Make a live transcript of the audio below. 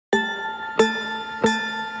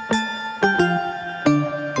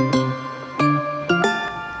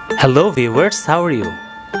Hello viewers, how are you?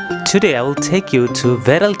 Today I will take you to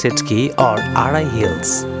Vetal Tekdi or Arai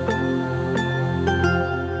Hills.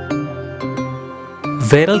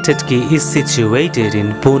 Vetal Tekdi is situated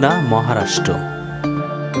in Pune, Maharashtra.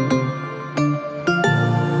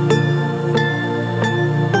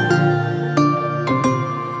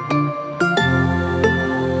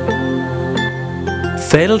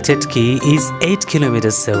 Vetal Tekdi is 8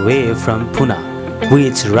 kilometers away from Pune,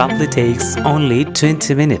 which roughly takes only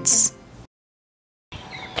 20 minutes.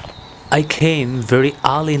 I came very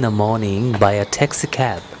early in the morning by a taxi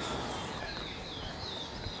cab.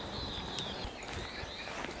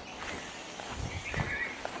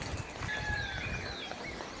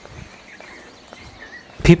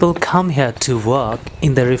 People come here to work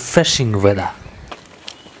in the refreshing weather.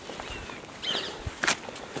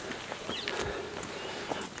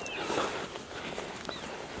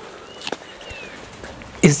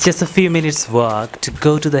 It's just a few minutes walk to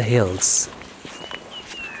go to the hills.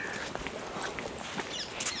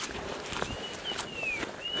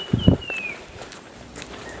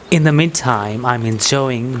 In the meantime, I'm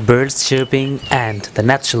enjoying birds chirping and the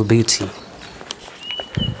natural beauty.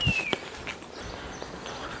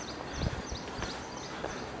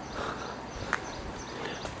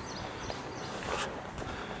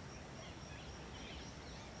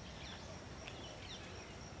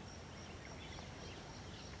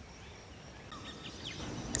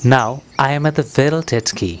 Now I am at the Vetal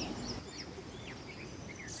Tekdi.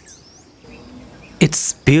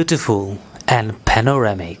 It's beautiful and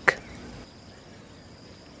panoramic.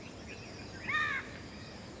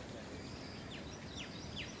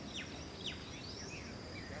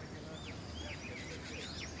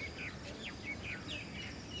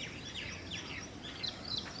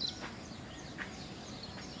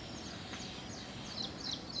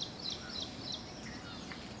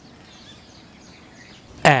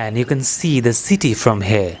 And you can see the city from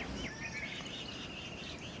here.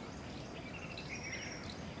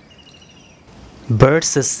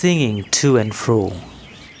 Birds are singing to and fro.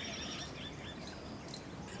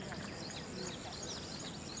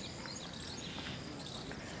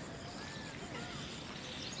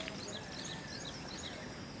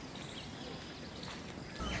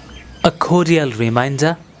 A cordial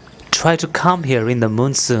reminder, try to come here in the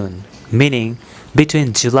monsoon, meaning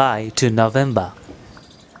between July to November.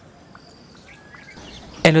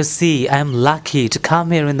 And you see, I am lucky to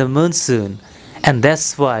come here in the monsoon, and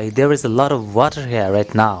that's why there is a lot of water here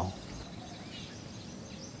right now.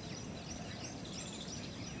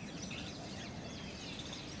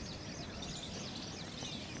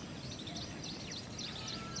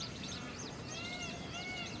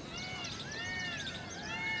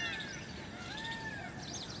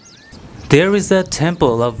 There is a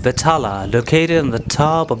temple of Vetala located on the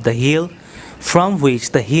top of the hill from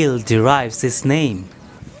which the hill derives its name.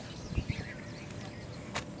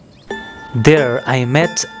 There I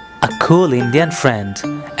met a cool Indian friend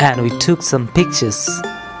and we took some pictures.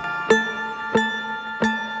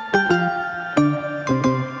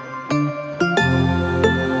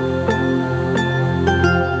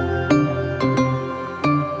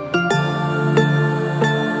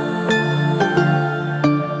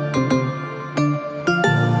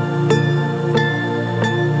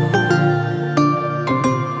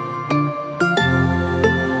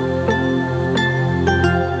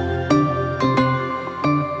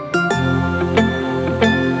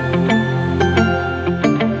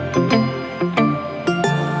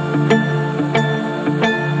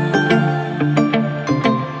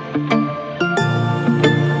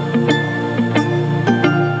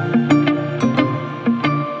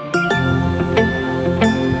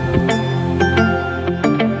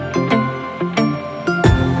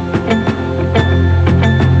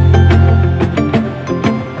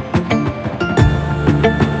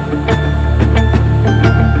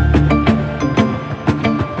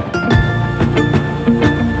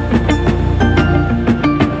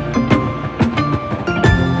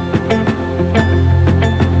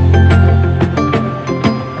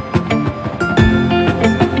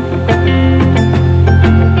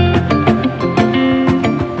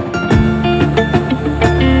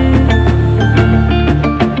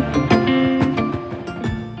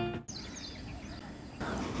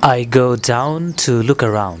 I go down to look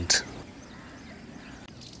around.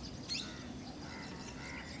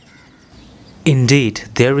 Indeed,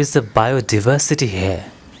 there is a biodiversity here.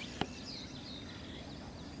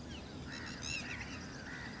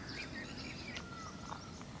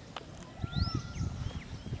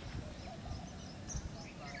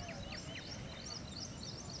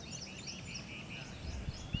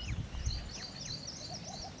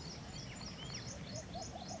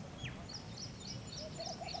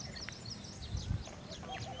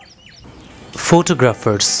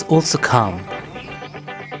 photographers also come.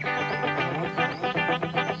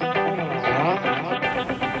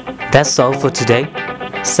 That's all for today.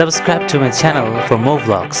 Subscribe to my channel for more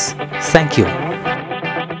vlogs. Thank you.